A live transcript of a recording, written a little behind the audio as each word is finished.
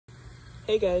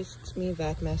Hey guys, it's me,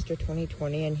 VacMaster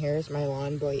 2020, and here's my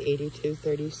Lawn Boy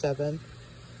 8237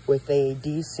 with a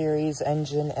D-Series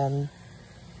engine, and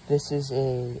this is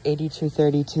a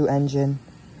 8232 engine.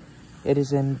 It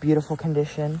is in beautiful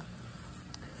condition.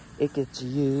 It gets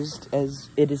used as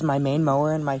it is my main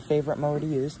mower and my favorite mower to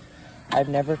use. I've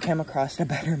never come across a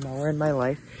better mower in my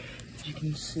life. As you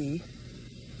can see,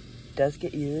 it does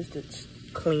get used. It's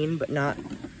clean, but not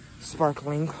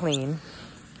sparkling clean.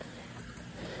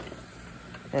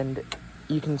 And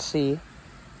you can see,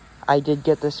 I did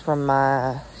get this from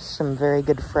some very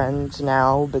good friends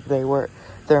now, but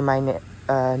they're my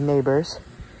neighbors.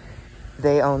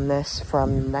 They own this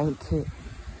from the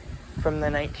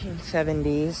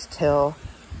 1970s till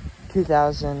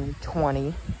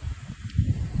 2020.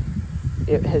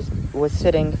 It was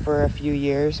sitting for a few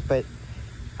years, but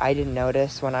I didn't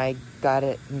notice when I got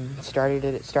it and started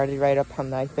it. It started right up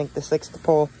on, I think, the 6th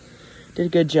pole. Did a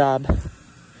good job.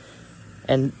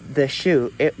 And the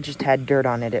chute, it just had dirt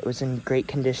on it. It was in great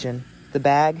condition. The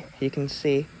bag, you can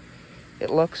see, it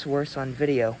looks worse on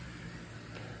video.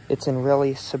 It's in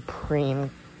really superb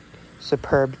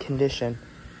condition.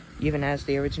 Even has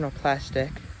the original plastic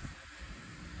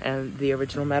and the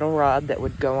original metal rod that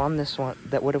would go on this one,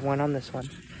 that would have went on this one.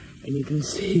 And you can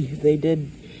see he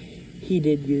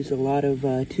did use a lot of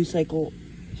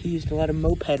he used a lot of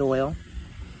moped oil.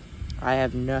 I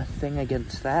have nothing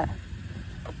against that.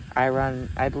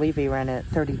 I believe he ran it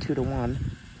 32-1.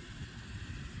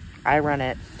 I run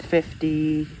it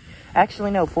 42-1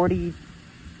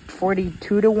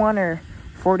 or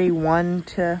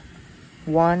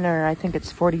 41-1, or I think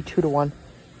it's 42-1.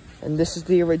 And this is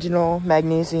the original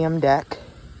magnesium deck.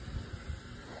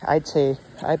 I'd say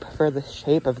I prefer the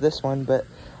shape of this one, but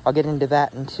I'll get into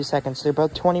that in 2 seconds. They're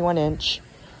both 21-inch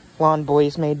lawn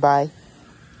boys made by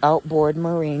Outboard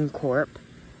Marine Corp.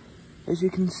 As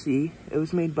you can see, it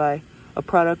was made by a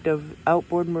product of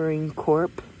Outboard Marine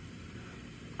Corp,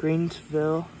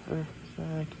 Greensville,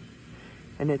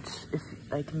 and it's, if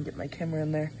I can get my camera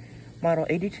in there, model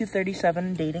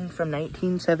 8237, dating from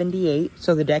 1978.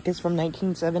 So the deck is from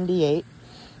 1978.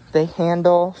 The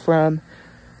handle from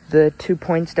the 2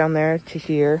 points down there to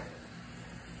here.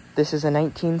 This is a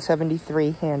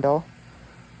 1973 handle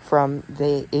from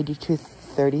the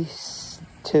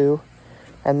 8232,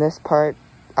 and this part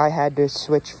I had to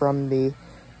switch from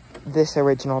this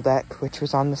original deck, which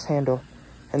was on this handle,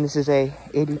 and this is a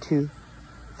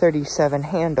 8237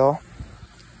 handle,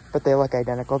 but they look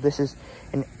identical. This is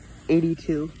an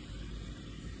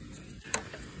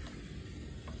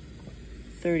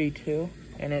 8232,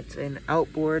 and it's an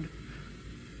Outboard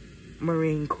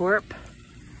Marine Corp.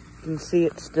 You can see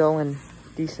it's still in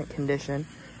decent condition.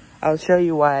 I'll show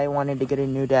you why I wanted to get a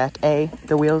new deck.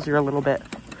 The wheels are a little bit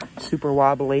super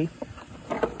wobbly.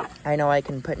 I know I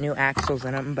can put new axles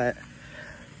in them, but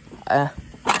I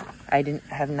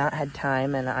have not had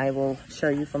time, and I will show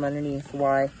you from underneath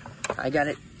why I got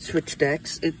it switch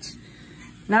decks. It's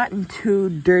not in too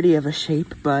dirty of a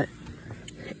shape, but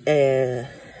a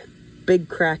big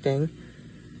cracking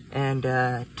and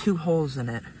 2 holes in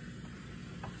it.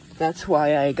 That's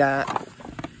why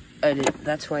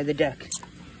that's why the deck.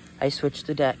 I switched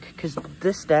the deck, because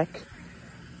this deck,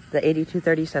 the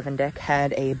 8237 deck,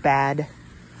 had a bad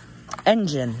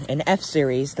engine, an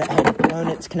F-Series, that had blown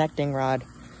its connecting rod.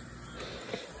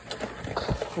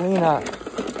 Cleanup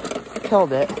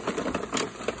killed it.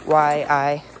 Why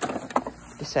I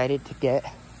decided to get,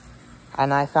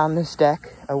 and I found this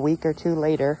deck a week or 2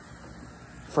 later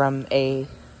from a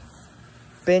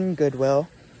bin Goodwill,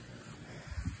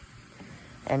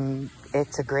 and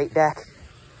it's a great deck.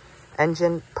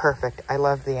 Engine, perfect. I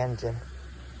love the engine.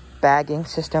 Bagging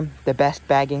system, the best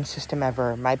bagging system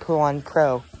ever. My Poulan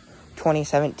Pro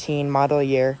 2017 model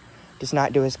year does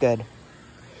not do as good.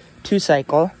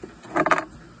 2-cycle.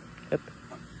 Yep.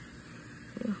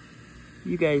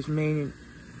 You guys may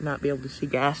not be able to see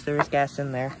gas. There is gas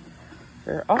in there.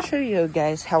 I'll show you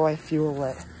guys how I fuel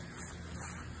it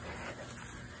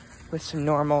with some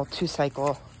normal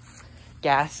 2-cycle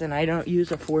gas, and I don't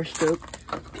use a 4-stroke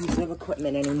piece of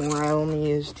equipment anymore. I only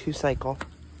use 2-cycle.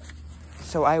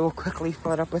 So I will quickly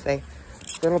fill it up with a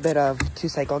little bit of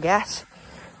 2-cycle gas.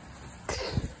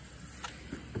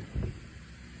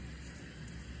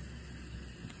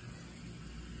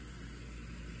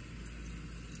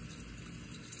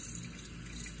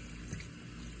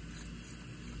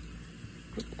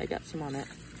 I got some on it.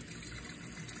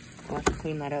 I'll have to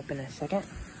clean that up in a second.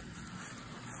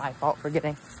 My fault for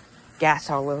getting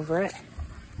gas all over it.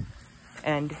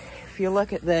 And if you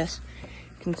look at this,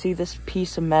 you can see this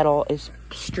piece of metal is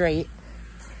straight.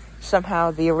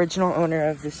 Somehow the original owner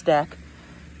of this deck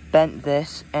bent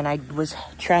this, and I was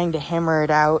trying to hammer it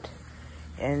out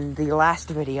in the last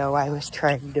video I was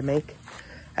trying to make.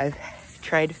 I've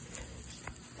tried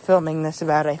filming this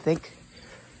about, I think,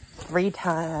 3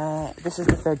 times. This is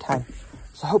the 3rd time.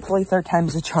 So hopefully 3rd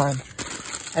time's a charm.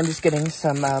 I'm just getting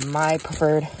some my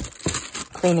preferred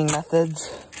cleaning method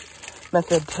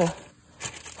to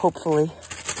hopefully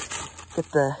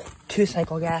get the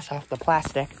 2-cycle gas off the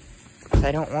plastic. Because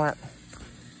I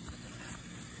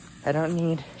don't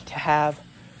need to have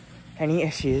any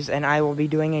issues, and I will be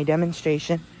doing a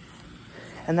demonstration,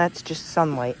 and that's just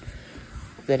sunlight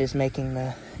that is making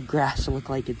the grass look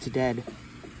like it's dead.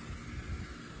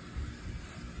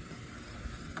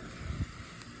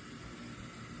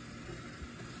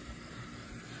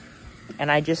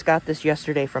 And I just got this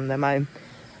yesterday from them.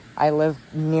 I live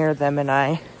near them,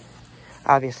 and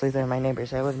obviously they're my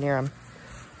neighbors. I live near them.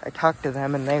 I talked to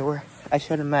them, and I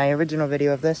showed them my original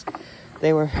video of this.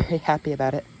 They were very happy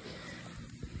about it.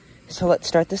 So let's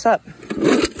start this up. Gonna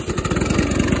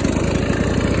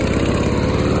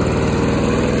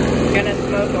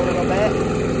smoke a little bit.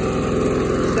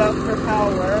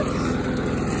 Self-propel works.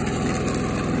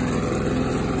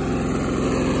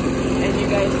 As you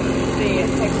guys can see, it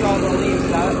picks all the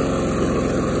leaves up.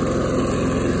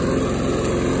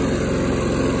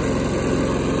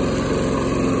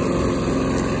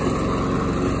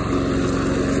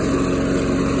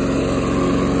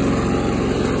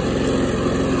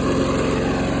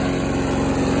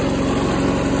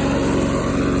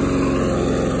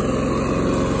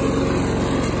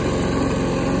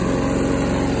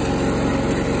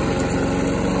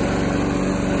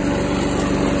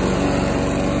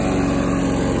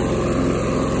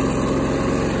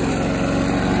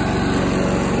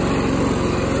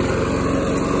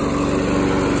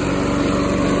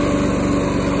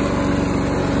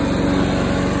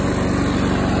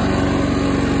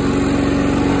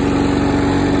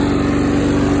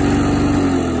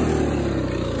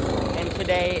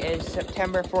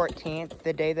 September 14th,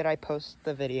 the day that I post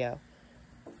the video.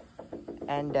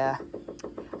 And I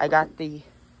got the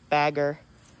bagger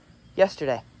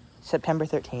yesterday, September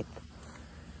 13th.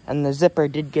 And the zipper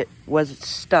was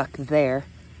stuck there,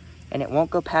 and it won't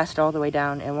go past all the way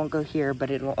down. It won't go here, but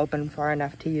it will open far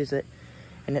enough to use it.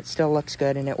 And it still looks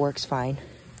good, and it works fine.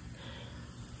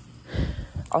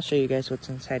 I'll show you guys what's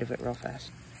inside of it real fast.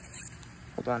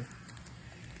 Hold on.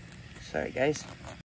 Sorry, guys.